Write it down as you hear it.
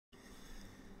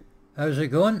How's it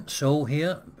going? Sol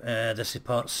here. This is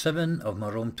part 7 of my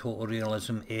Rome Total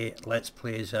Realism 8 Let's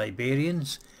Plays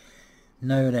Iberians.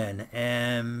 Now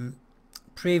then,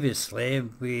 previously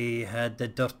we had the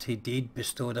dirty deed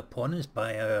bestowed upon us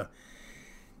by our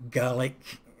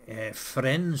Gallic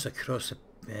friends across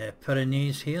the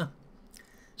Pyrenees here.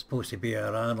 Supposed to be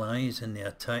our allies, and they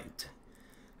attacked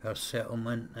our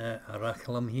settlement at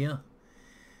Araculum here.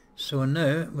 So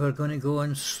now we're going to go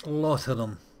and slaughter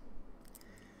them.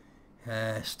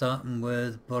 Starting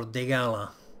with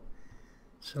Bordigala.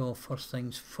 So first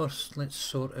things first, let's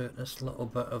sort out this little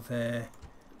bit of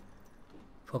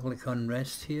public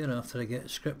unrest here after I get the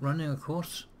script running, of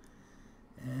course.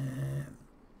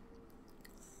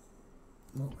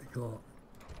 What we got?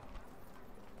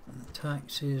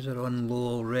 Taxes are on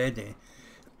low already.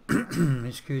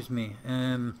 Excuse me.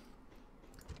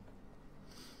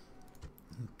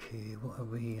 Okay, what are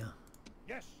we here?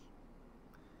 Yes.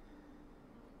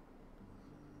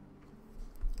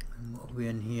 And what are we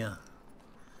in here?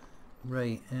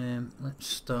 Right, let's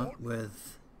start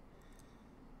with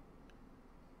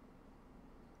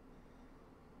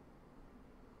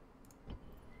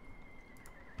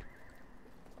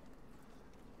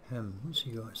him. What's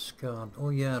he got? Scarred. Oh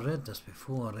yeah, I read this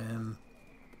before.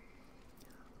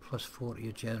 Plus 40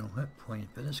 of general hit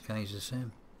points, but this guy's the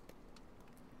same.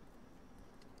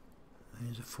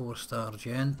 He's a 4-star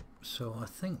gen, so I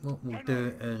think what we'll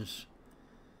do is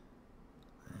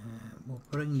we'll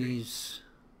bring these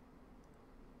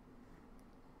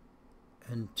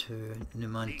into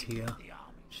Numantia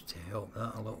just to help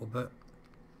that a little bit,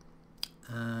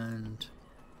 and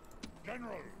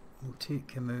we'll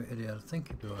take him out of there. I think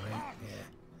he'll be alright, yeah.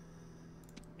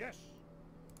 Yes.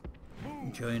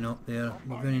 Join up there.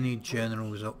 We're going to need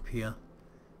generals up here,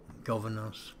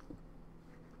 governors.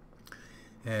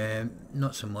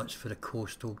 Not so much for the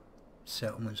coastal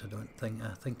settlements, I don't think.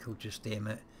 I think he'll just aim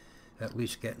at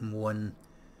least getting one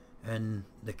in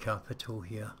the capital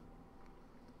here.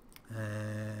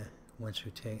 Once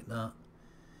we take that,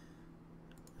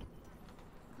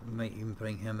 we might even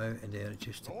bring him out of there. It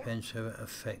just depends how it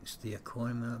affects the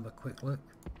economy. I'll have a quick look.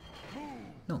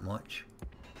 Not much.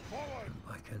 I'm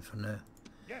back in for now.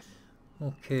 Yes.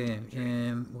 Okay,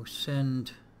 we'll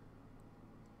send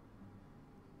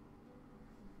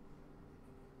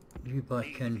you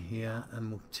back in here, and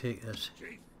we'll take this.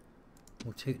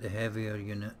 We'll take the heavier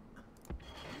unit.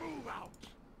 Move out,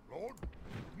 Lord.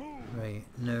 Move. Right,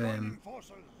 now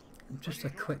Forces. just a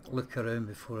quick look around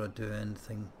before I do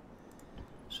anything,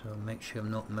 so make sure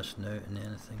I'm not missing out on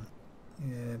anything.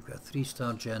 Yeah, I've got a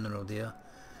 3-star general there,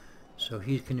 so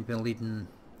he's going to be leading.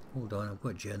 Hold on, I've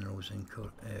got generals in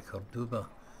Cordoba.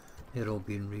 They're all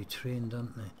being retrained,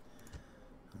 aren't they?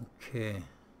 Okay.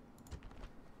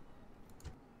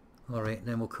 Alright,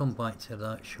 then we'll come back to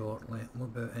that shortly. What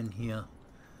about in here?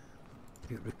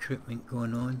 Get recruitment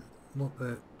going on. What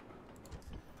about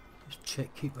just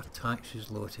check, keep our taxes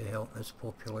low to help this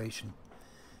population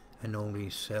in all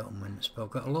these settlements. But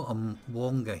I've got a lot of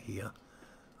Wonga here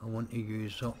I want to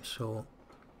use up, so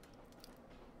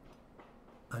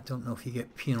I don't know if you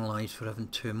get penalised for having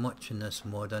too much in this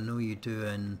mod. I know you do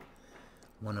in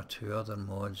one or two other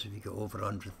mods if you get over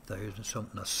 100,000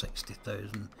 something, or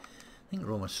 60,000. I think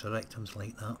Roma Surrectum's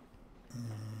like that.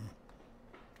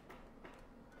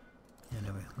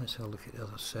 Anyway, let's have a look at the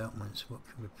other settlements. What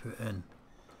can we put in?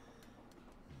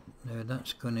 Now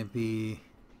that's going to be...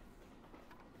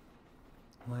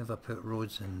 Why have I put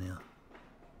roads in there?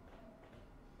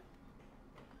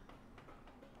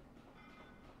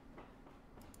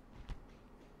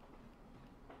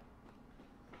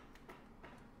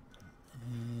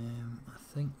 I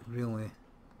think really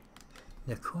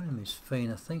the economy's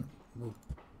fine. I think we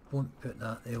won't put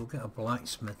that there. We'll get a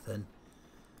blacksmith in,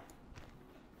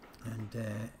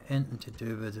 and anything to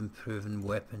do with improving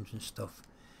weapons and stuff,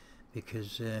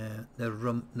 because the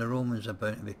Romans are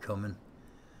bound to be coming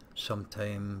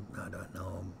sometime, I don't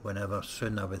know, whenever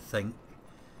soon I would think,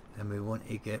 and we want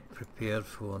to get prepared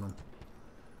for them.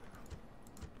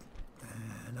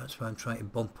 And that's why I'm trying to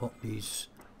bump up these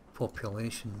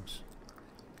populations.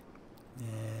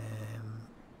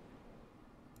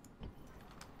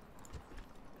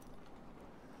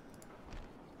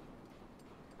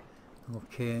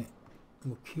 Okay,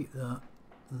 we'll keep that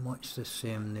much the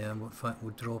same there. In fact,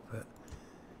 we'll drop it,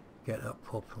 get that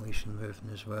population moving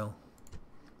as well,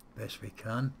 best we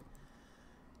can.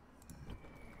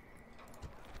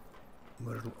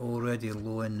 We're already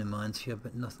low in demand here,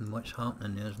 but nothing much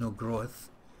happening. There's no growth,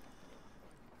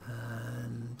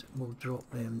 and we'll drop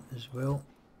them as well.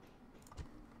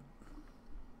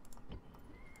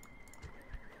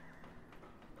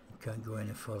 Can't go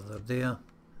any further there.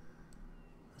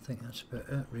 I think that's about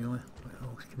it really. What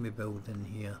else can we build in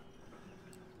here?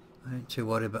 I need to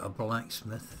worry about a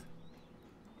blacksmith.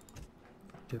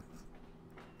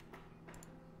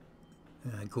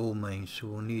 Gold mines, so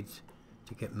we'll need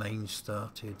to get mines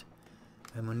started,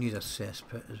 and we'll need a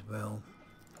cesspit as well.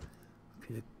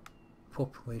 Okay, the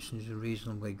population is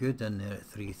reasonably good in there at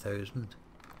 3,000.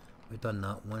 We've done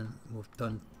that one. We've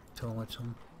done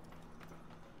Tolatum.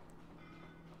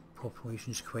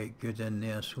 Population's quite good in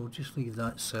there, so we'll just leave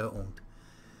that settled.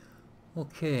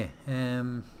 Okay,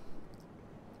 and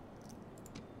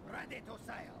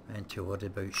to worry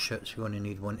about ships, we only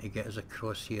need one to get us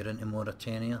across here into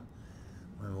Mauritania.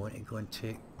 We want to go and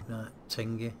take that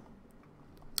Tingy.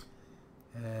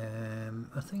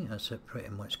 I think that's it pretty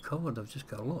much covered. I've just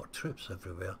got a lot of troops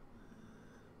everywhere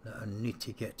that I need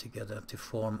to get together to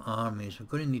form armies. We're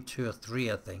going to need 2 or 3,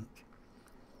 I think.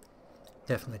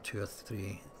 Definitely 2 or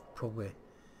 3. Probably,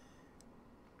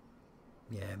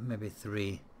 yeah, maybe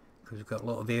 3, because we've got a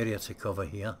lot of area to cover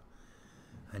here.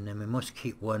 And then we must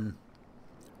keep one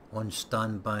on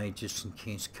standby just in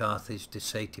case Carthage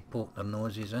decide to poke their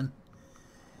noses in.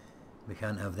 We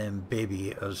can't have them baby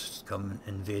eaters come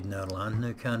invading our land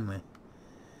now, can we?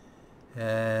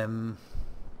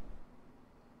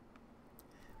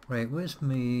 Right, where's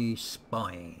my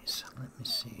spies? Let me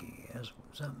see. Was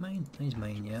that mine? He's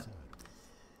mine, yeah.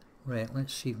 Right,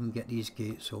 let's see if we can get these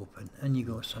gates open. In you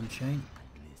go, sunshine.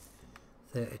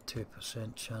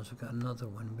 32% chance. We've got another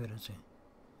one. Where is he?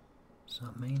 Is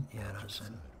that mine? Yeah, that's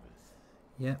him.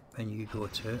 Yep, and you go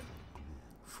to it.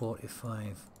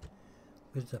 45.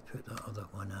 Where did I put that other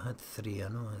one? I had 3. I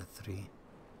know I had 3.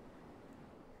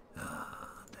 Ah,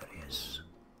 there he is.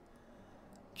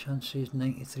 Chances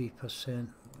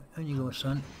 93%. In you go,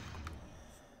 son.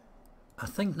 I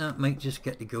think that might just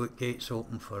get the gates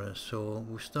open for us, so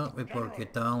we'll start with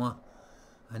Burgadala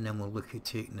and then we'll look at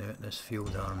taking out this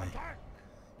field army.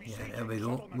 Yeah, there we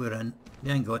go, we're in.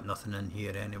 They ain't got nothing in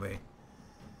here anyway.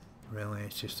 Really,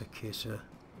 it's just a case of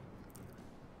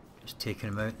just taking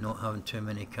them out, not having too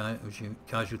many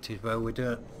casualties while we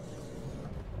do it.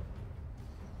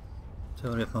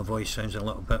 Sorry if my voice sounds a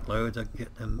little bit loud. I've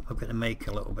got the mic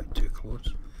a little bit too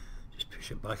close. Just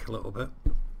push it back a little bit.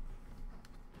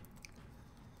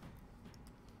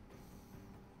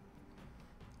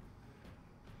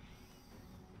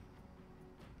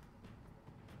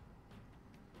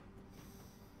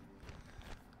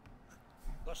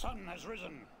 The sun has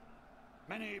risen.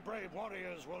 Many brave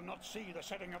warriors will not see the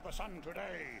setting of the sun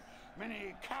today.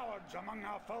 Many cowards among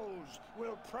our foes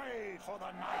will pray for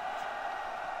the night.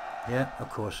 Yeah, of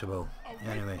course I will.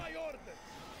 Anyway,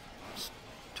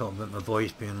 talking about my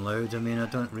voice being loud, I mean, I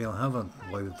don't really have a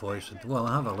loud voice. Well,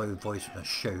 I have a loud voice when I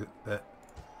shout, but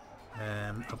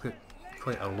I've got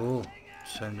quite a low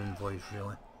sounding voice,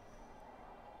 really.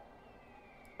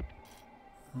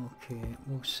 Okay,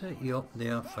 we'll set you up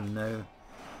there for now.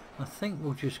 I think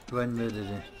we'll just go in with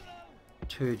the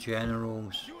 2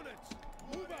 generals,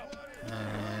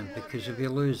 because if we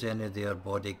lose any of their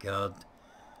bodyguard,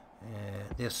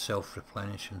 they're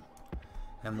self-replenishing,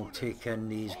 and we'll take in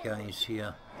these guys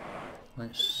here.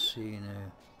 Let's see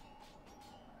now.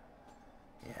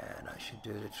 Yeah, that should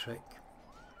do the trick,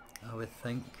 I would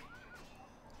think.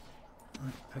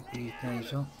 Let's pick these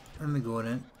guys up, and we go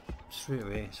in straight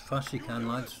away, as fast as you can,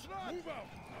 lads.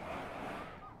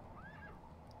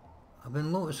 I've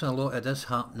been noticing a lot of this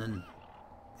happening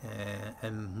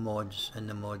in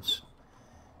the mods.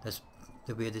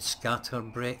 The way they scatter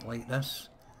break like this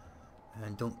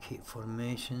and don't keep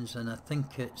formations, and I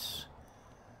think it's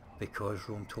because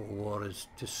Rome Total War is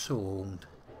just so old.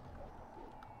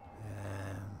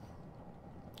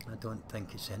 I don't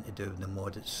think it's anything to do with the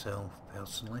mod itself,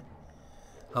 personally.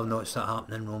 I've noticed that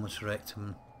happening in Rome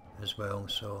Resurrectum as well,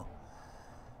 so,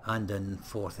 and in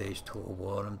 4th Age Total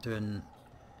War. I'm doing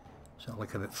sort of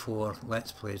like about 4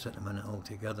 Let's Plays at the minute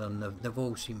altogether, and they've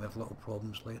all seemed to have little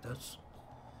problems like this.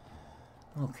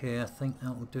 Okay, I think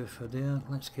that will do for there.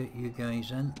 Let's get you guys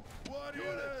in.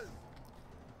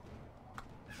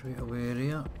 Straight away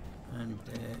here, and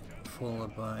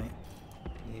followed by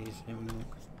these, and we'll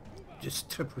just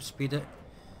triple speed it,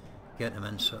 get them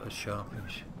in sort of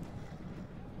sharpish.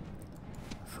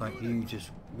 In fact, you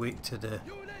just wait to the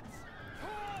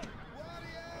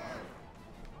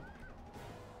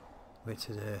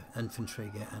infantry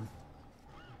get in.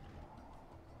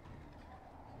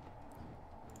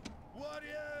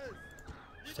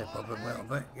 Step up a little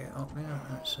bit, get up there,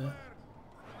 that's it.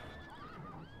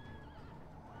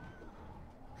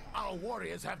 Our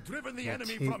warriors have driven the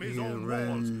enemy from his own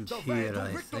walls. The way to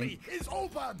victory is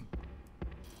open.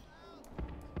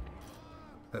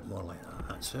 Bit more like that,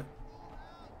 that's it.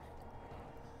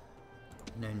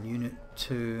 And then Unit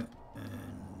 2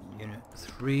 and Unit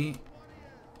 3.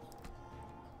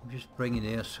 I'm just bringing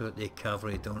there so that the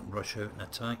cavalry don't rush out and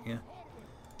attack you.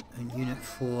 And Unit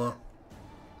 4,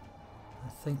 I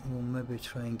think we'll maybe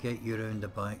try and get you around the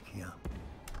back here.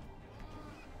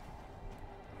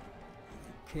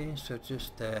 Okay, so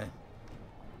just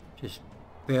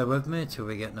bear with me till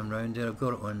we get them round there. I've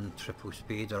got it on triple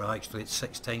speed, or actually it's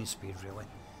 6 times speed really.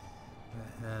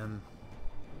 But,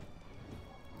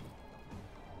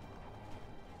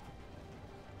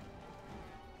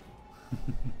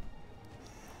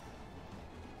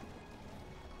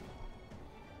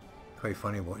 quite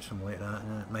funny watching them like that,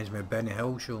 and it reminds me of Benny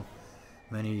Hill show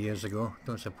many years ago.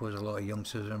 Don't suppose a lot of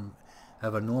youngsters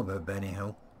ever know about Benny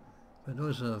Hill, but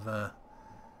those of a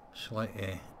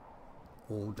slightly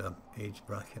older age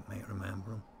bracket might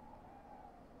remember him.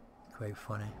 Quite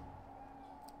funny.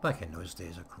 Back in those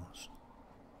days, of course.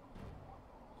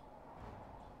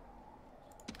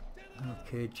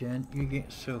 Okay, Jen, you get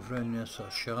yourself round there sort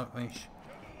of sharpish,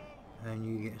 and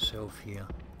you get yourself here.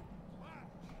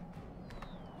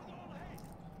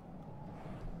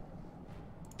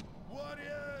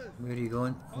 Where are you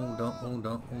going? Hold up, hold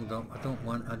up, hold up.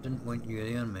 I didn't want you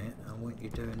there, mate. I want you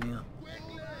down there.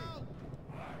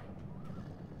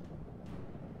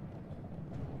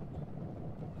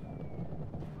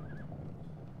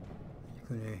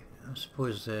 You're gonna, I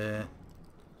suppose, you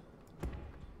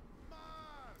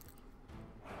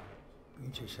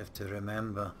just have to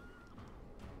remember.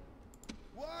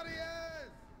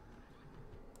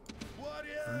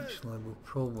 Actually, we'll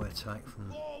probably attack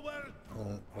from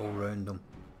all round them.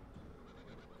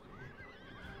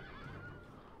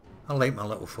 I like my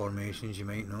little formations, you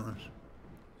might notice.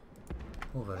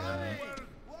 Over there, mate.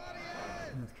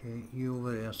 Okay, you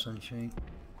over there, sunshine.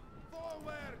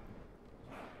 Forward!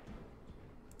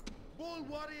 Bull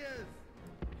warriors!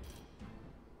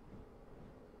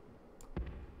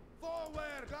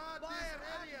 Forward! Guard this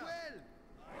area!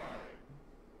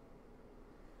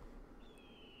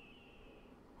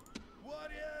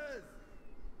 Warriors!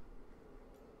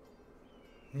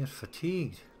 They're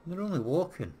fatigued. They're only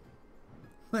walking.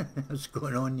 What's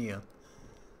going on here?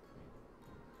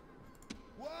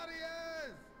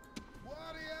 Warriors!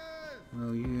 Warriors!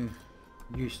 Well,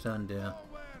 you stand there.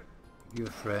 You're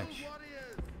fresh.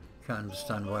 Can't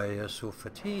understand why they're so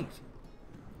fatigued.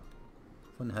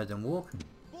 Fun had them walking.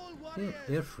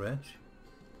 They're fresh.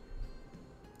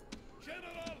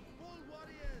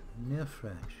 And they're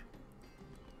fresh.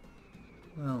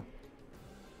 Well,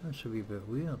 that's a wee bit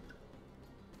weird.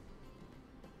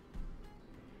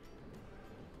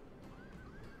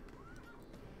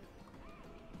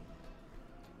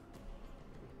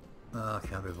 Oh, I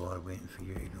can't be bothered waiting for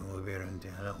you to go over around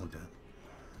there, that'll do.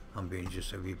 I'm being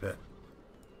just a wee bit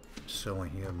silly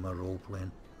here in my role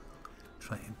playing.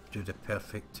 Trying to do the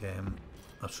perfect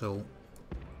assault.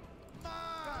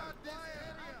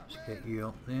 Let's get you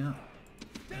up there.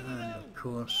 And of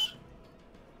course,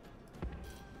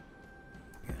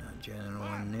 get that general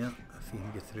in there, if you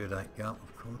can get through that gap,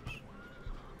 of course.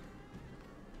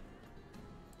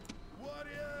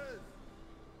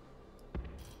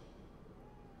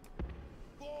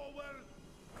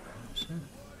 That's it.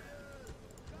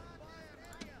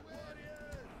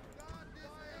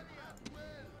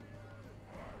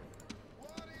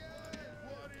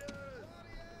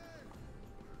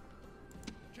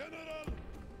 General,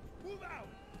 move out!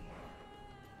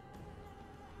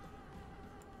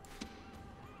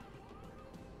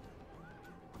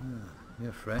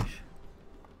 You're fresh.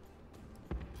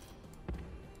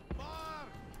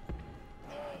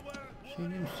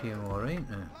 Seems to seem alright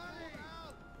now.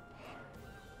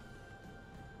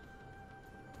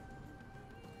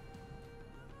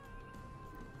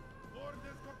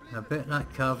 I bet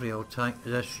that cavalry will attack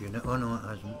this unit. Oh no, it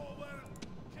hasn't.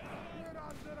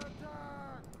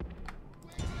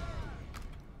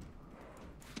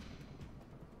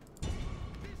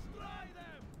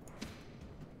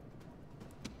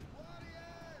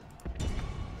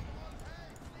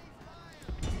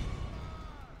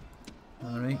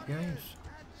 Alright guys,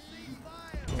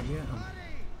 we'll get them.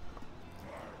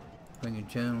 Bring a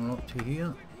general up to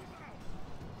here.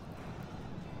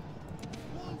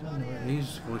 I don't know what he's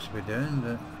supposed to be doing,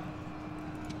 but...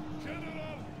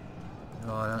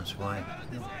 Oh, that's why.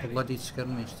 The bloody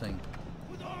skirmish thing.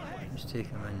 Let's take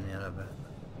him in there a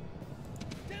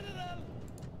bit.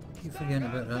 Keep forgetting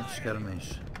about that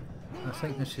skirmish. I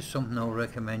think this is something I'll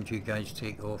recommend you guys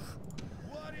take off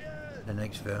the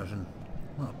next version.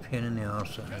 What a pain in the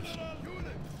arse it is.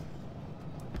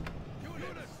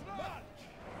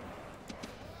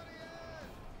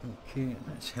 Okay,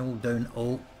 let's hold down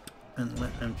Alt and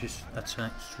let them just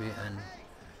attack straight in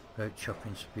without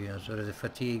chucking spears, or are they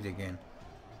fatigued again?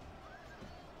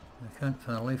 I can't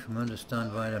for the life of me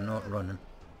understand why they're not running.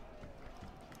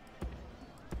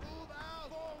 Move out!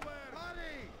 Forward!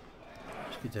 Hurry!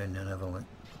 Let's get down there and have a look.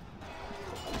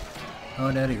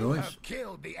 Oh, there he goes. Have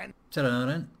killed the Ta-da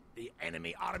then. The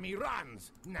enemy army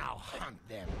runs. Now hunt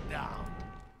them down.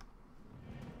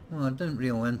 Well, I didn't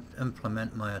really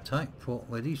implement my attack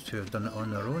properly. These two have done it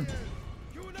on their own.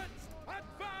 Units,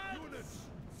 advance! Units,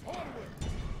 forward!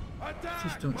 Attack!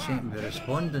 Just don't seem to be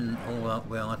responding all that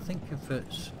well. I think if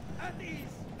it's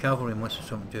cavalry must have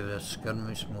something to do with a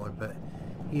skirmish mode, but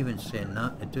even saying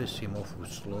that, it does seem awful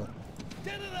slow.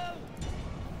 General!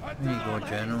 There you go,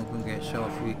 General. Go and get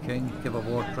yourself a wee king. Give a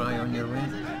war cry on your way.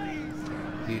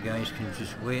 You guys can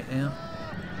just wait there.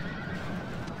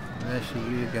 The rest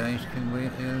of you guys can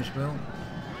wait there as well.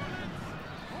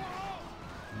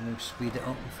 And we'll speed it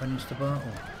up and finish the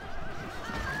battle.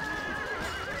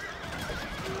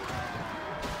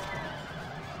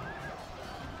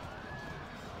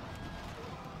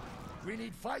 We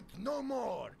need fight no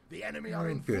more. The enemy are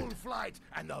Very in good. full flight,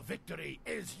 and the victory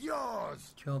is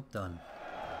yours. Job done.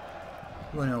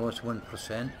 We only lost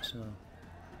 1%, so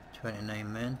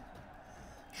 29 men.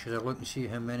 Should I look and see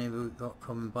how many we got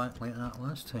coming back like that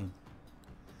last time?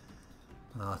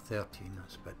 Ah, 13,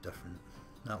 that's a bit different.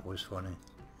 That was funny.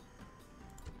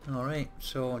 Alright,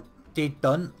 so deed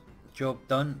done, job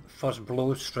done, first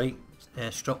blow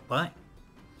struck back.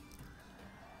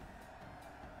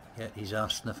 Get these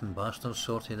arse sniffing bastards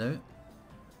sorted out.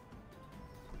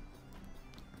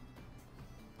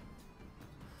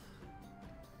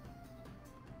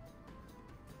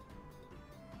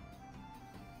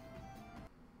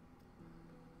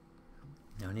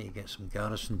 Now I need to get some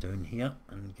garrison down here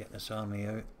and get this army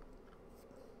out.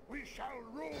 We shall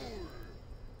rule.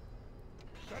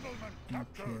 Settlement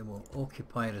capture. Okay, we'll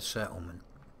occupy the settlement.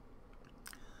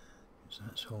 So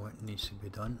that's all it needs to be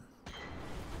done.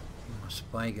 My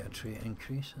spy get a trait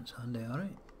increase, that's handy,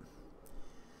 alright.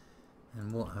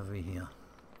 And what have we here?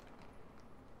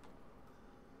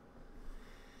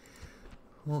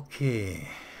 Okay.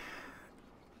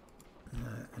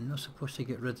 Now, I'm not supposed to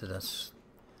get rid of this,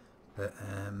 but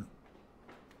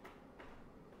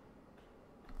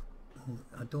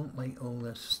I don't like all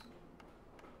this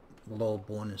law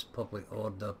bonus public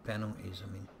order penalties. I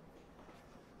mean,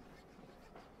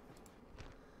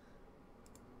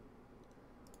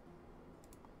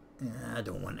 I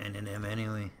don't want any of them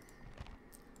anyway.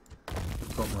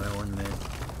 I've got my own men.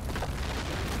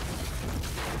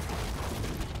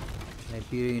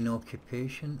 Iberian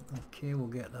occupation, okay, we'll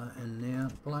get that in there.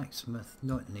 Blacksmith,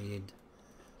 not needed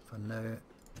for now.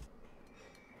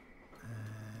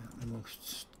 We'll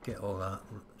get all that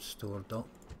stored up.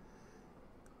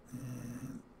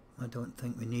 I don't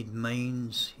think we need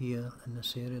mines here in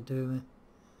this area, do we?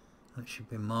 That should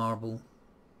be marble.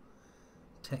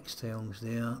 Textiles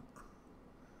there.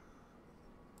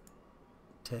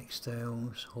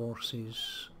 Textiles,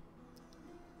 horses.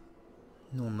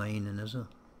 No mining, is there?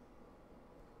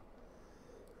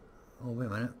 Oh, wait a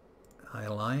minute. I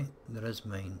lie. There is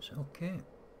mines. Okay.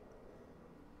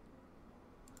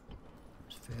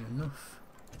 That's fair enough.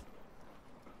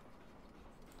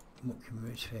 What can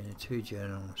we train the 2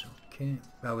 generals? Okay.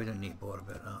 Well, we don't need to bother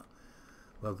about that.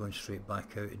 We're going straight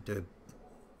back out to do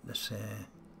this.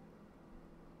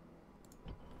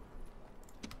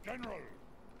 General.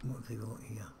 What have they got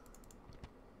here?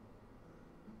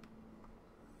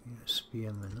 Yeah,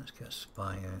 spearman. Let's get a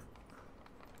spy out.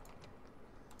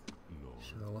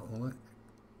 So a little look.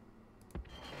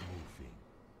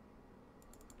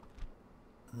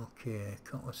 Okay, a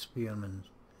couple of spearmen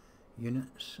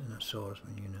units and a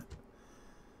swordsman unit.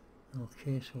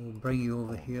 Okay, so we'll bring you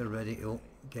over here ready to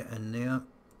get in there.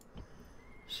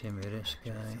 Same with this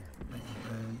guy. Bring him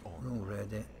down. We're all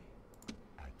ready.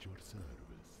 At your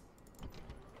service.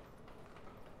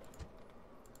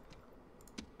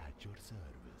 At your service.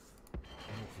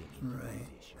 Right.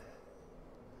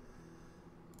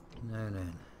 Now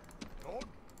then. Lord?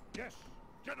 Yes,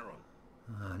 General.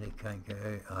 Ah, they can't get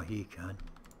out. Ah, he can.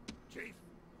 Chief.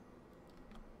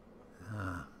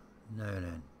 Ah, now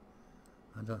then.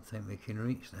 I don't think we can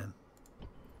reach them.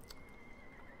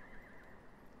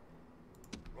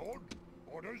 Lord,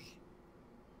 orders.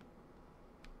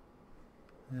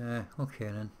 Okay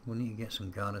then. We'll need to get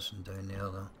some garrison down there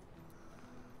though.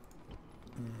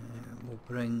 We'll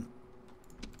bring...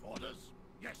 Orders.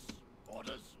 Yes,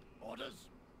 orders. Orders.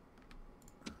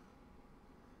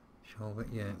 Shall we?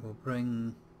 Yeah, we'll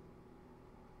bring...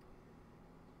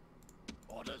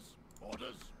 Orders.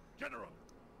 Orders. General.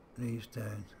 these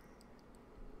down.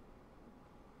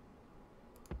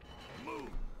 Move.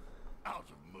 Out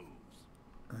of moves.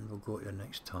 And we'll go to the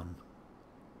next turn.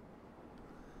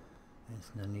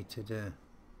 Anything I need to do?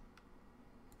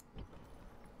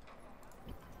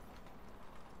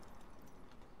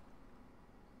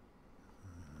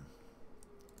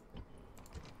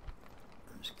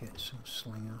 Let's get some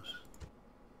slingers.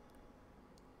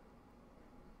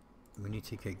 We need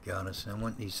to get garrison. I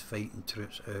want these fighting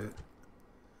troops out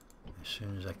as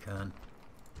soon as I can.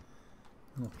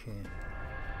 Okay.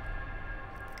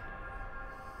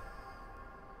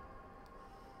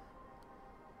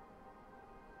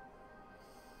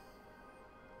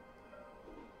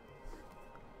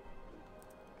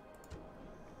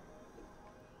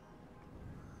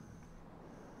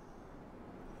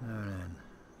 Now then.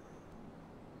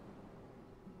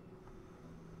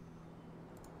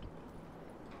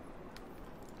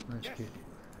 Let's get...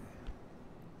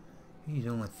 He's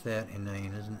only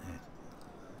 39, isn't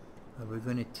he? Are we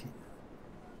going to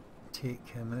take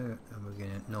him out? Are we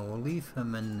going to... No, we'll leave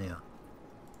him in there.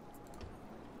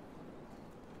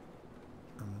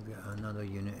 And we'll get another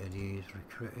unit of these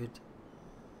recruited.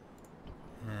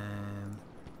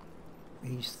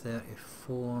 He's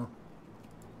 34.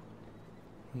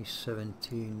 He's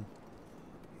 17.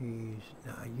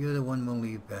 You're the one we'll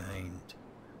leave behind.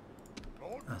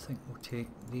 I think we'll take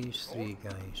these three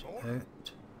guys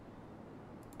out.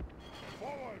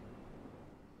 Forward.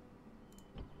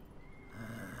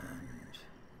 And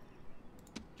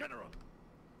General!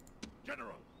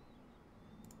 General!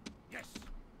 Yes!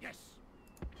 Yes!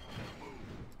 Move!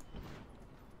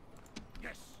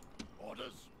 Yes!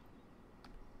 Orders!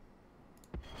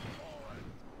 Forward!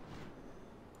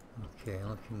 okay,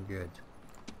 looking good.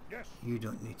 Yes. You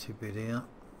don't need to be there.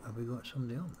 Have we got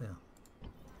somebody up there?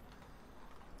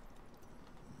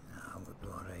 Nah, we'll be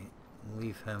alright.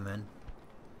 Leave him in.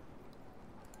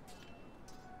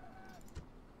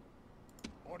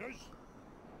 Orders.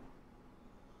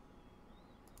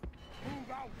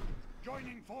 Move out.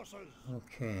 Joining forces.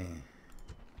 Okay.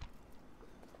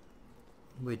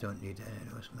 We don't need any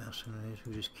of those mercenaries.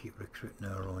 We just keep recruiting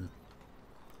our own.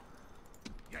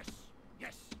 Yes!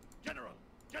 Yes! General!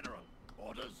 General!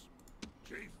 Orders!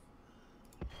 Chief!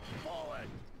 Forward!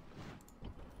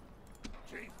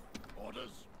 Chief!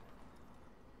 Orders!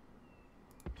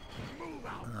 Move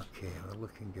out! Okay, we're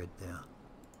looking good there.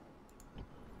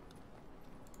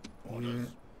 Orders!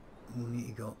 We'll need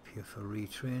to go up here for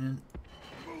retraining.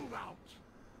 Move out!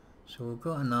 So we've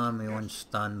got an army on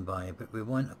standby, but we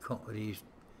want a couple of these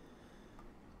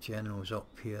generals up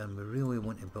here, and we really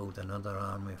want to build another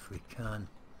army if we can,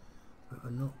 but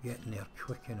we're not getting there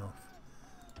quick enough.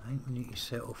 I think we need to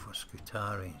settle for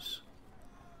Scutaris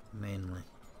mainly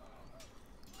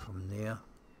from there,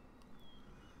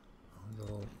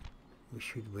 although we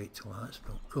should wait till that's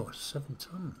built. God, 7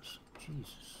 tons,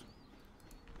 Jesus,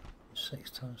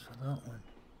 6 tons for that one.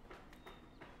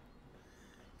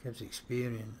 Gives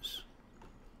experience.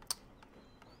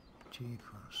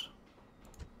 Jeepers.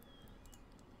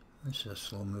 This is a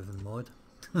slow moving mod.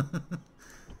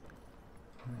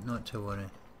 Not to worry.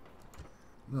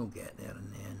 We'll get there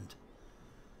in the end.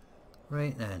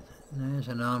 Right then, there's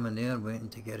an army there waiting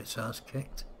to get its ass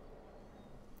kicked.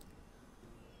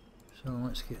 So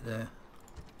let's get the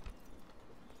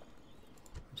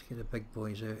big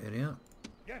boys out of here.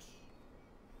 Yes.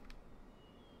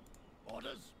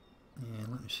 Orders! Yeah,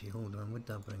 let me see, hold on, what'd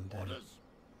that bring down? Orders!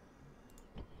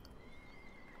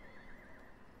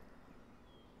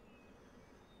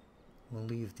 We'll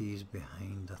leave these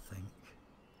behind, I think.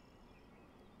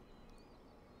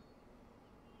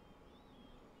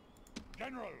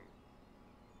 General.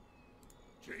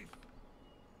 Chief!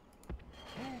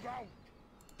 Move out.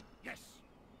 Yes!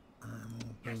 And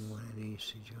we'll bring Yes. one of these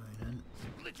to join in.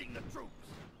 Splitting the troops!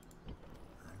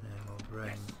 And then we'll bring...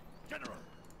 Yes! General!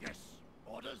 Yes!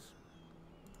 Orders!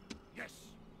 Yes!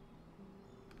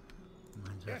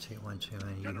 Mind I Yes. take one too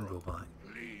many, you can General. go back.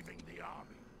 Leaving the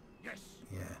army! Yes!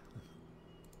 Yeah.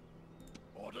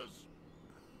 Orders!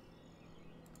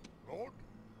 Lord.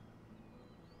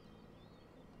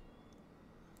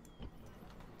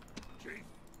 Chief!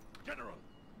 General!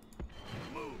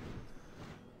 Move!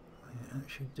 Yeah, that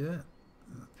should do it.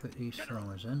 We'll put these General.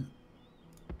 fellas in.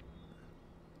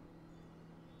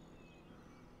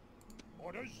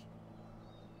 Orders.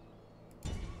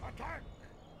 Attack.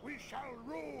 We shall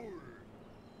rule.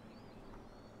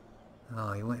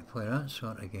 Oh, you want to play that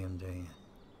sort of game, do you?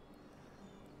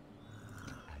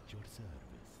 At your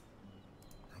service.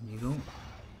 And you go.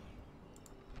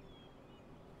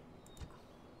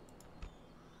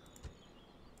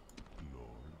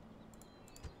 Lord.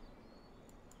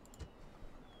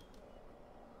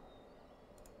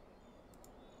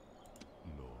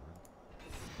 Lord.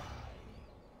 Spy.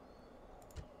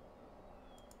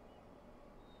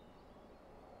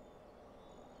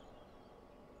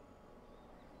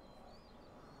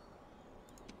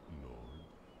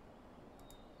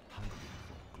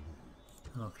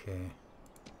 Okay.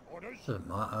 Orders? Doesn't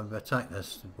matter, I've attacked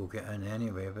this, we'll get in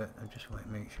anyway, but I just want to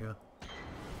make sure.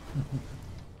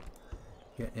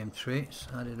 Get them traits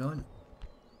added on.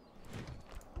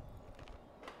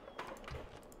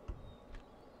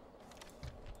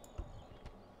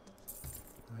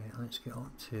 Right, let's get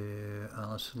up to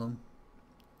Arasalum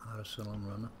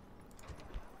Runner.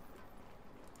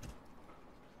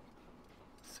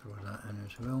 Throw that in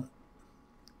as well.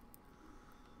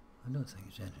 I don't think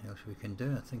there's anything else we can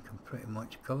do. I think I'm pretty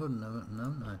much covered in everything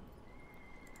now.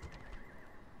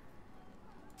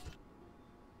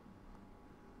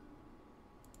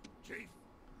 Chief.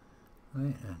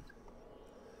 Right then.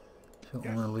 So it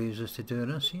only leaves us to do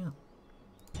this here.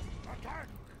 Attack!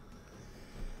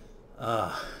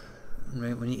 Ah,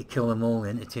 right, we need to kill them all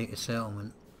then to take the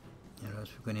settlement. Or else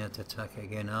we're going to have to attack it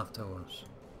again afterwards.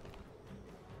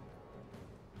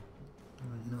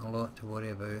 Not a lot to worry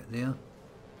about there.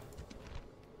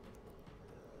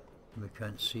 We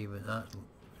can't see what that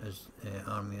is,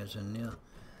 army is in there.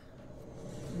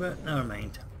 But never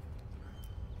mind.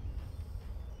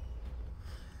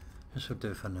 This will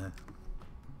do for now.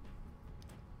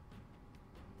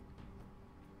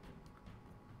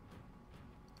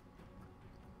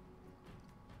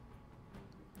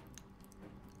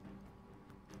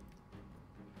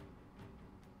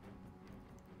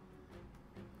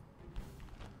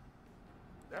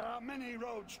 There are many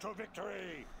roads to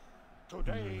victory.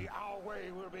 Today our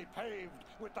way will be paved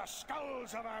with the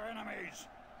skulls of our enemies.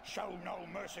 Show no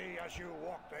mercy as you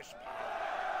walk this path.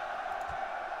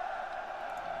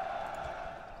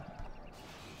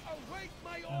 Await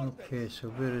my orders. Okay, so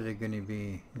where are they going to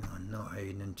be? Oh, not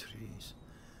hiding in trees.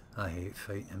 I hate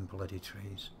fighting in bloody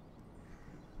trees.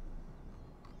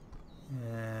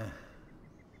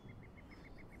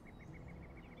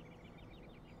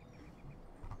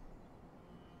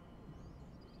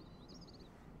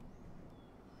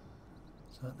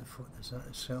 Is that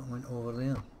the settlement over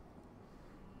there?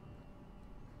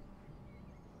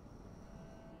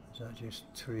 Is that just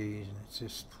trees and it's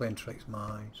just playing tricks my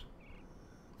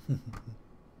eyes?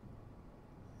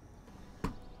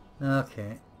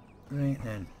 Okay, right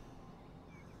then.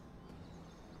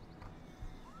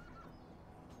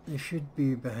 They should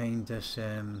be behind this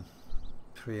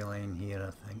tree line here,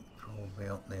 I think, probably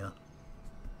up there.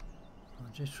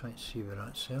 I'll just try to see where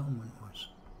that settlement was.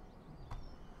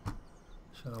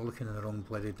 So I'm looking in the wrong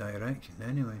bloody direction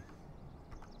anyway.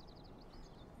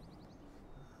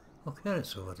 Okay,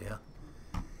 it's over there.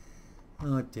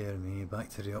 Oh dear me, back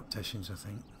to the opticians I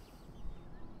think.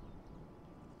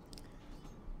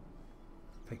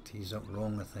 Picked these up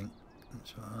wrong I think,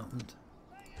 that's what happened.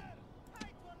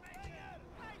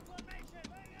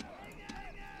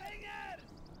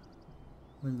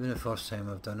 Wouldn't be the first time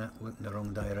I've done it, looked in the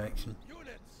wrong direction.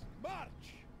 Units,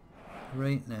 march!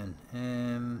 Right then,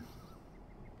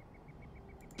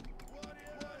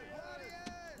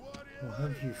 we'll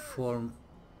have you form.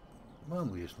 Well,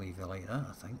 we'll just leave it like that,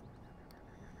 I think.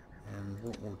 And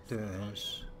what we'll do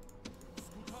is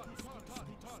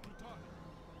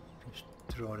just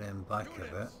draw them back a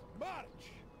bit.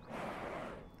 March!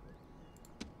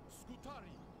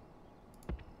 Scutari!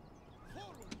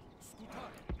 Forward!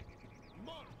 Scutari!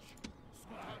 March!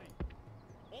 Scutari!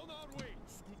 On our way!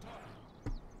 Scutari!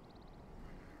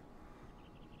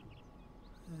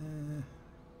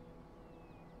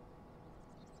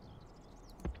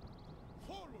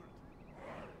 Forward! Scutari!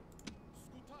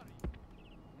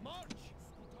 March!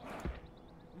 Scutari!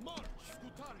 March!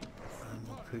 Scutari! And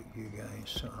we'll put you guys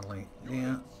sort of like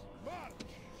there. March!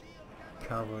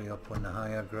 Cavalry up on the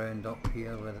higher ground up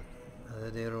here with are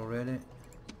they there already?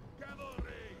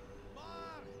 Cavalry!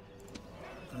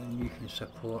 And you can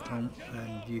support them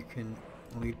and you can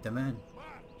lead them in.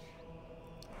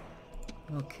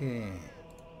 Okay.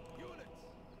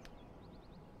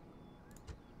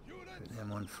 Put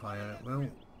them on fire at will.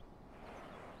 And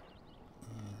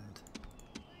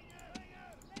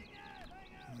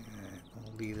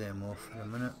we'll leave them off for a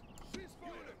minute.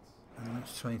 And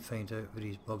let's try and find out where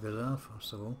these buggers are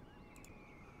first of all.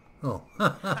 Oh,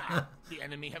 The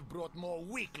enemy have brought more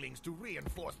weaklings to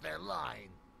reinforce their line.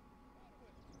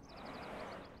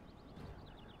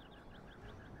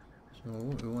 so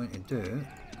what we want to do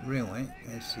really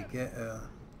is to get our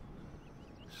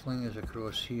slingers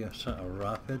across here sort of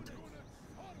rapid.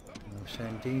 And we'll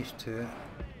send these two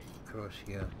across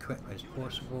here as quickly as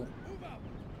possible.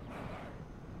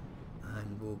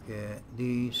 And we'll get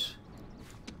these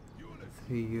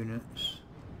 3 units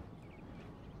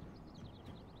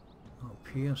up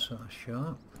here sort of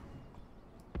sharp.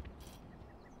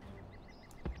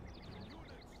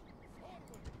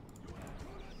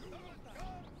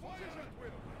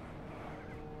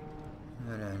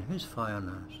 And Who's firing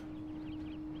us?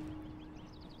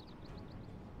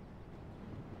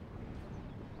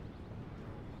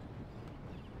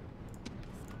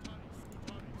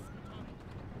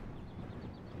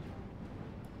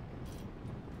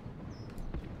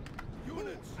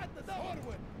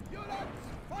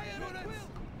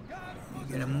 You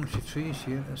get amongst the trees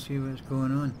here to see what's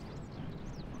going on.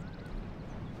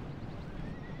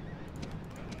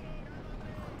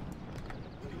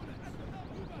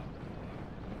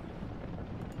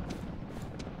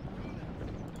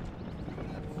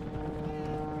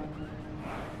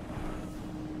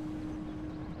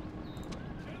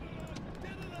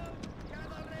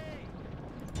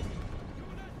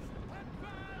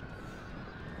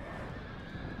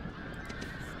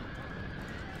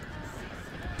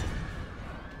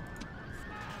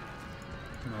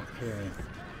 Okay.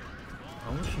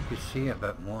 I wish you could see a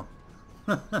bit more.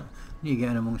 You get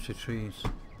in amongst the trees.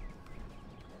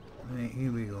 Right,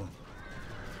 here we go.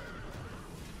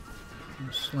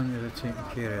 The slingers are taking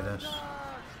care of this.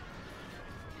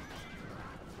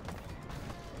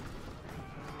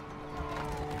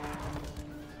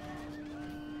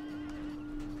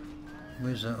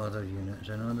 Where's that other unit?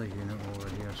 There's another unit over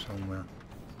here somewhere.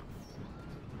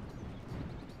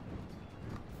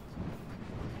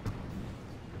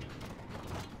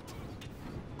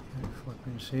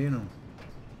 Flipping seeing them.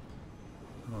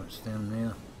 Oh, it's them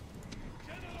there.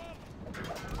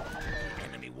 The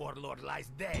enemy warlord lies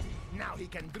dead. Now he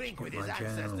can drink with his my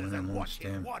general ancestors in and watch amongst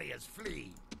his them. warriors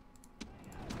flee.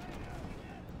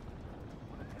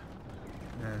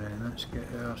 Alright, let's get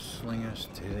our slingers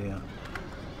to there.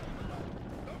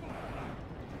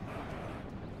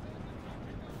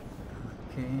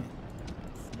 Okay.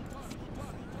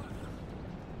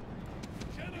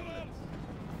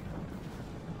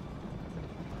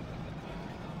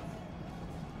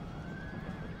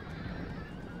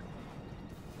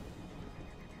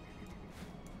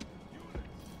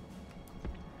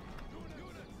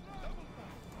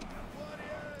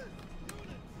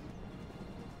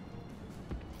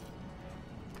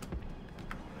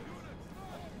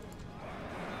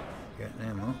 Get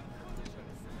them up.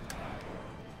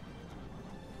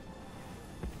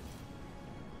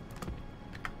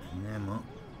 And them up.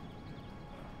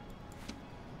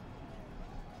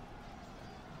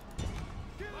 I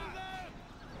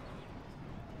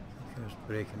think I was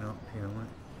breaking up here, wasn't it?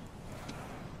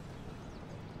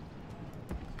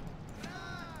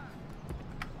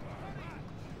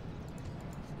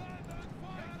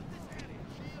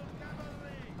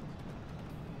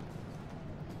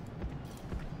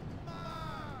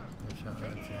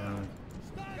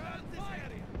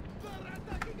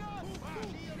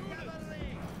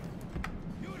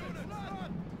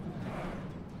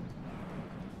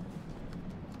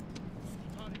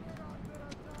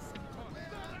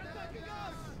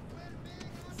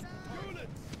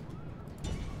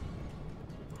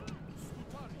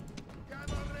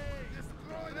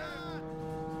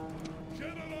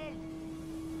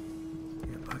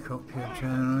 Get back up here,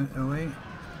 General, out the way.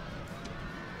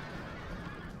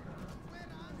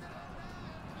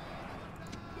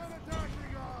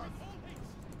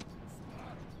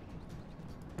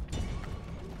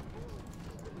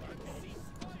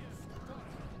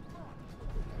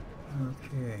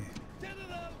 Okay.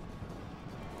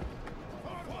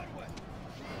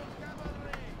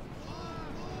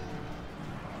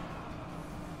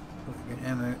 Get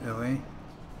them out the way.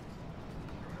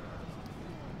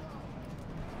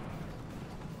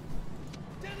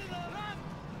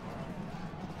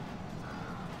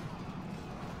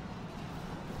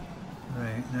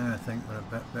 Right, now I think we're a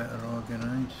bit better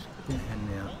organised. Get in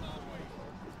there.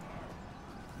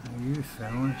 Now you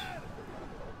fellas.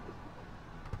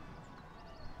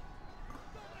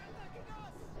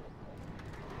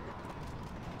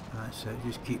 That's it,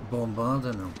 just keep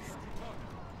bombarding them.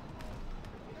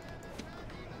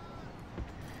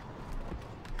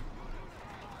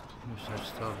 Who's this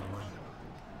third one?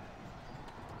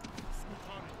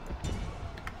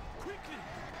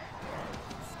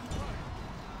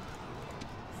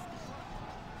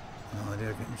 Oh,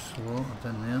 they're getting slaughtered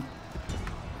in there.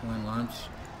 Come on, lads.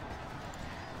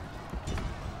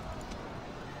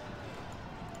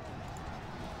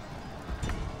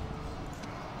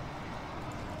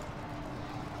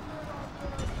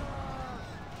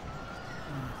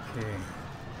 Okay.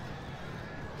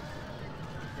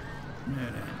 Now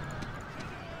then.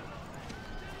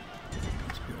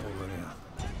 Let's get over there.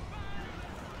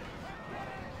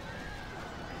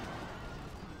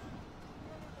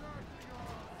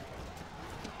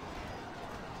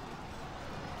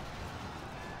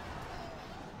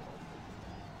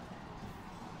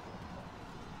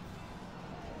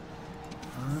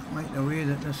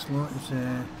 this lot is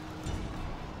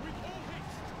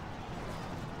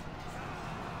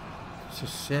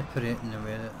just separating the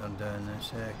way that they're doing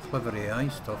this clever AI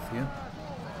stuff here.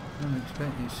 I don't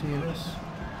expect you to see this.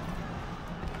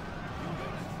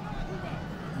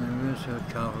 Now where's our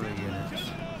cavalry units?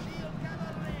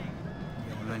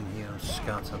 Get them in here and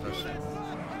scatter this.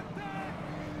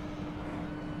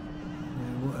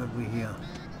 Now what have we here?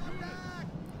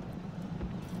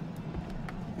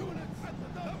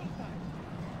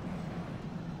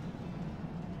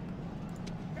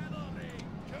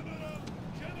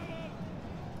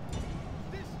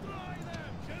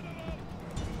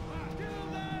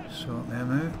 Sort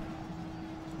them out.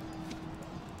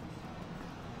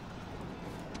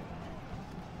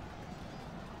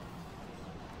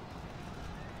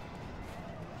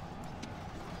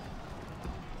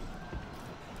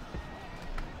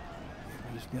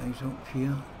 These guys up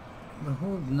here, we're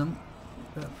holding them,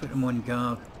 better put them on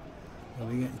guard, or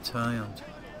we're getting tired.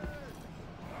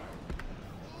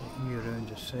 Get you around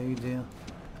the side there.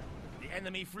 The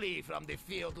enemy flee from the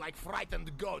field like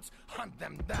frightened goats. Hunt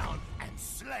them down and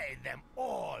slay them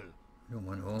all. Don't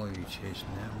want all of you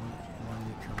chasing them, one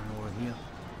you coming over here.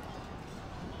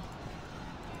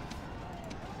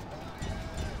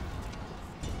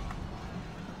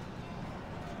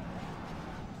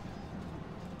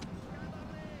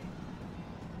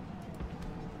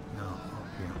 No, up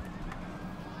here.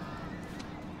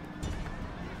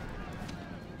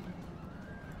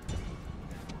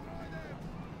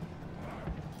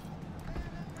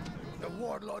 The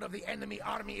warlord of the enemy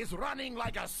army is running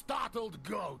like a startled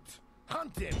goat.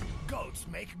 Hunt him. Goats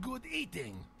make good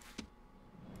eating.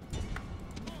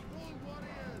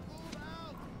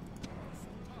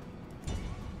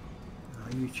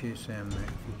 You chase them, mate,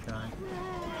 if you can.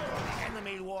 The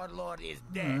enemy warlord is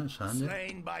dead,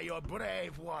 slain by your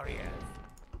brave warriors.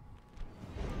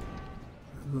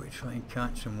 We've got to try and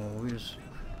catch him all. He's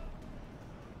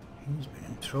been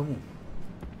in trouble.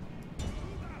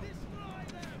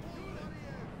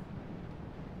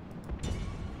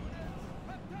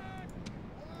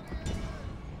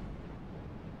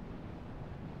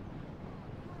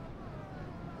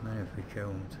 Many have we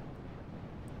killed?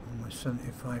 Almost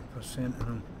 75% of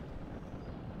them.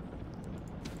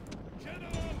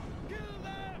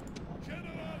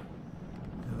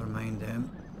 Never mind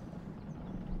them.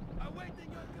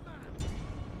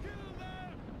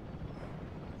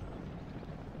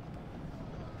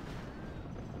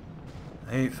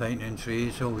 I hate fighting in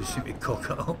trees, always seem to cock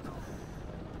it up.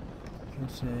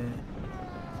 Because,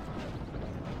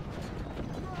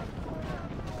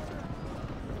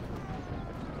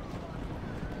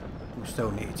 we'll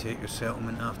still need to take your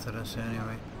settlement after this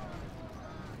anyway.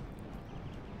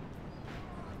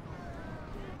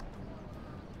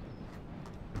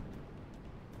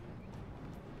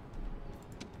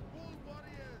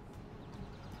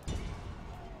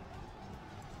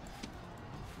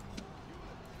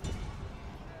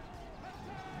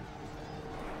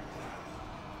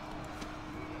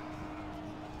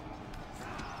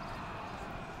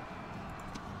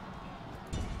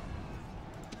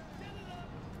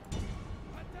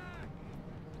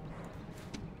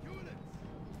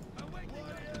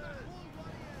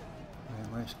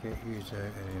 Let's get you out of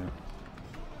here.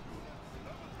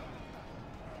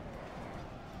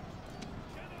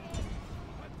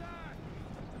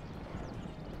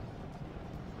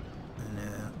 And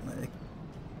let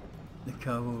the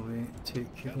cavalry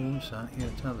take your own side here,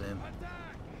 tell them.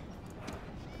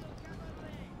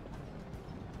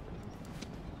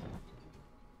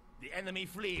 The enemy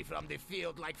flee from the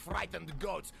field like frightened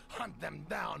goats. Hunt them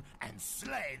down and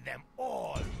slay them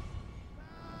all.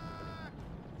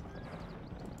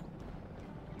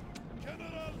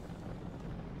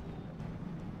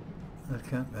 There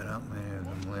can't be that many of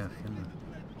them left, can there?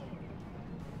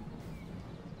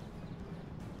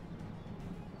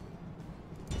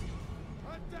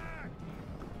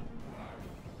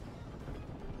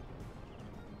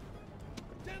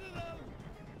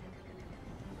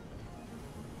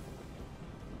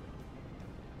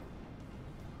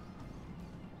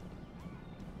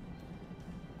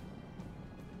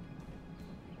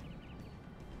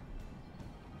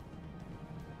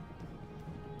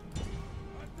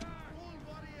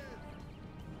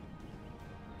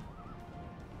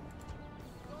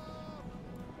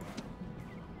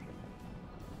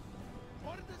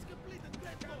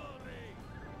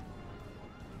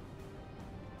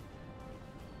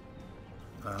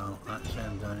 Well, that's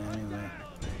them done anyway.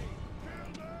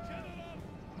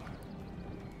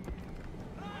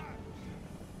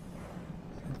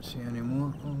 Can't see any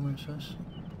more. Oh, where's this?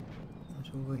 It's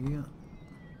over here.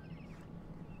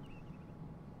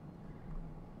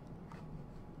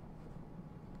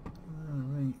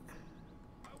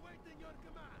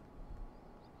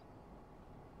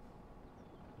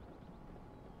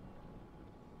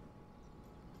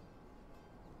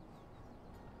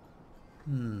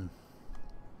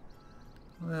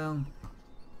 Well,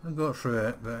 I got through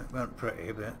it, but it weren't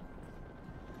pretty, but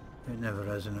it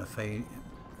never is in a fight,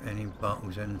 any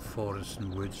battles in forests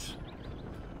and woods.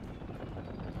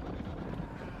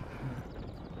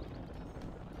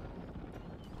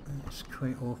 It's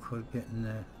quite awkward getting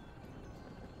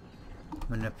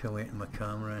manipulating my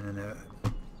camera in and out.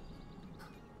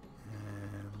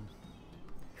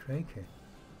 Crikey,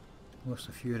 lost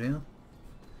a few there.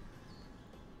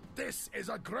 This is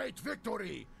a great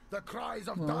victory. The cries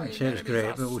of Well, dying it says enemies great, are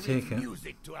but we'll sweet take it.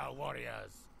 music to our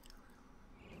warriors.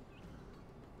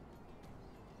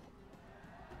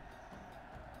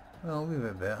 Well, a wee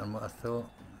bit better than what I thought.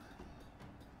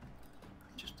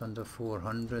 Just under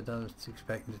 400. I was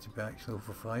expecting it to be actually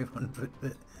over 500,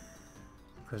 but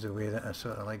because of the way that I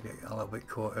sort of like get a little bit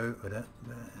caught out with it.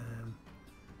 But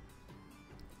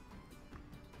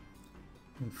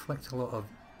inflict a lot of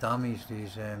damage,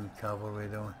 these cavalry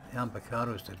though. The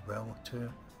Ambacaros did well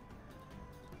too.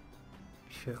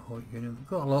 Shit hot unit.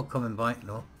 Got a lot coming back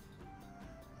though.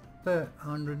 About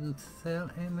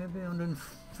 130, maybe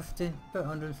 150, about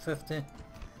 150.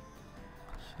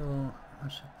 So I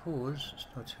suppose it's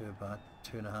not too bad,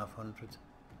 2,500.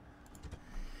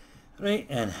 Right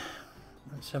then,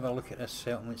 let's have a look at this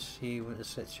settlement, see what the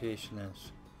situation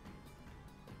is.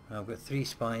 I've got 3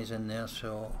 spies in there,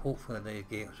 so hopefully the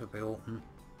gates will be open.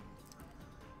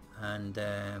 And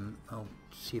I'll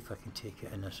see if I can take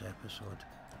it in this episode.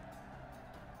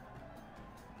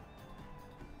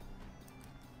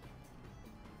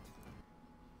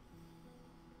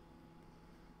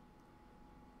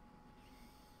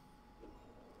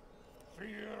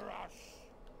 Fear us.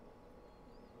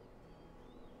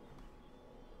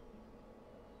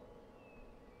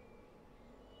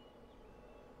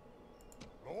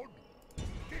 Lord,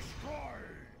 destroy.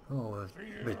 Oh,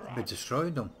 we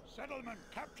destroyed them. Settlement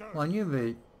captured. Well, I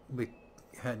knew we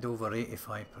had over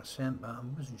 85%, but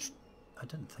I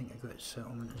didn't think I got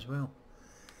settlement as well.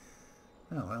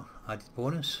 Oh well, added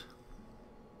bonus.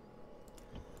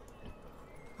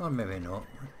 Or maybe not.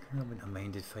 I wouldn't have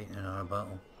minded fighting in our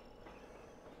battle.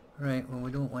 Right, well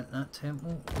we don't want that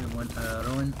temple, we want our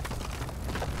own.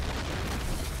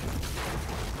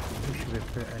 Who should we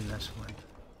put in this one?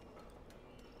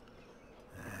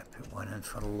 Put one in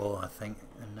for law, I think,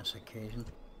 on this occasion.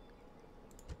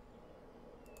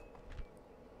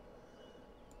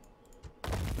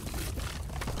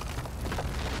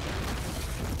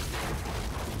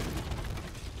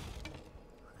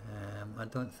 I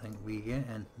don't think we get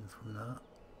anything from that.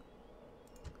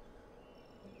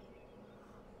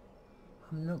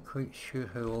 I'm not quite sure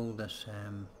how old this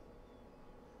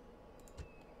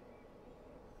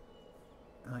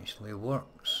actually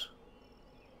works,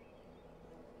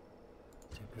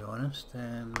 to be honest.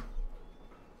 No,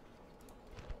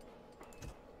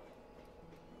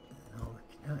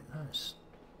 that's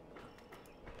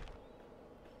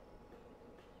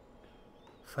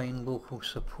find local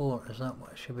support. Is that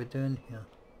what I should be doing here?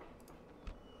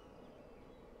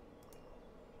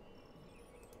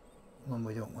 When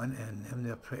we don't want in them,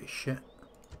 they're pretty shit.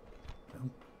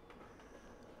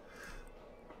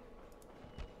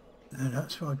 Now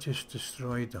that's what I just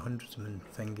destroyed, the hundredsman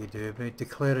thingy do. But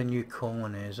declare a new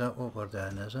colony, is that what we're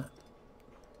doing, is it?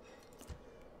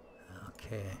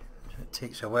 Okay, so it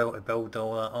takes a while to build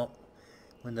all that up.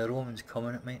 When the Romans come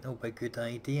in, it might not be a good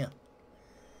idea.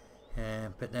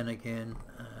 But then again,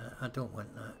 I don't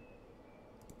want that.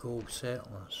 Gold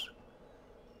settlers.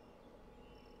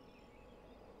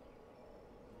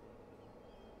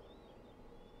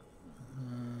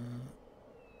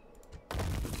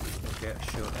 We'll get a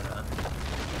shot at that.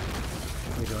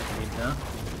 We don't need that.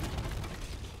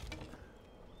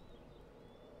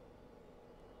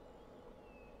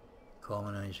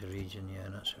 Colonise the region, yeah,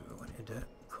 that's what we want to do.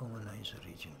 Colonise the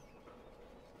region.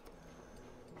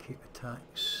 Keep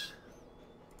attacks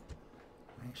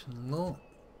nice and low.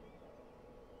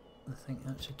 I think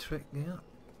that's a trick there.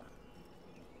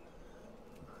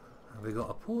 Have we got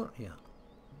a port here?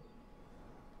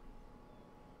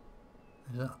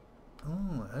 Is that?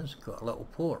 Oh, it has got a little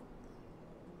port.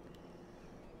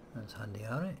 That's handy,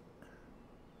 alright.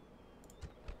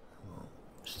 We'll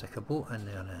stick a boat in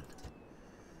there then.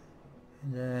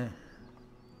 And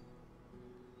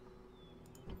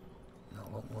not a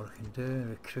lot more I can do.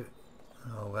 Recruit.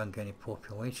 Oh, we haven't got any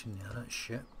population there, that's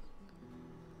shit.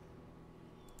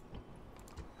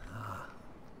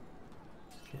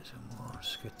 Get some more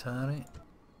Scutari.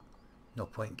 No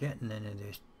point getting any of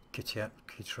these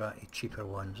Kitrati cheaper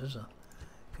ones, is there?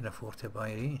 Can afford to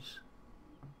buy these.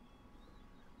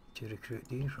 To recruit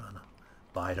these rather.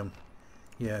 Buy them.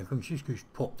 Yeah, I'm just going to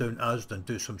pop down Asda and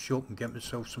do some shopping and get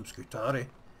myself some Scutari.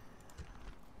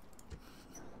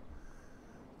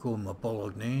 go in my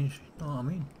bolognese, you know what I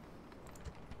mean?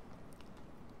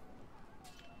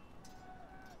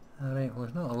 Alright, well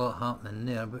there's not a lot happening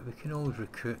there, but we can always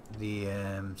recruit the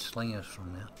slingers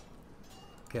from there.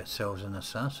 Get ourselves an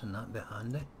assassin, that'd be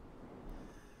handy.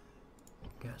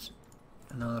 Get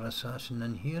another assassin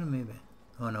in here maybe.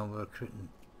 Oh no, we're recruiting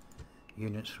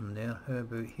units from there. How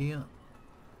about here?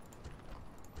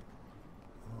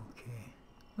 Okay.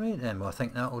 Right then, well I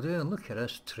think that'll do. Look at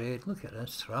this trade, look at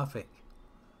this traffic.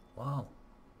 Wow.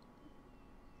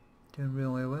 Doing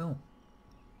really well.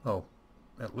 Well,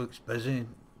 it looks busy.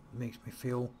 Makes me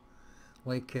feel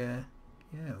like yeah,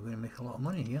 we're going to make a lot of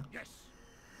money here. Yes.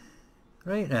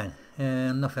 Right then,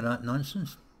 enough of that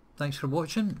nonsense. Thanks for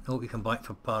watching. Hope you come back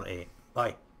for part 8.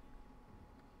 Bye.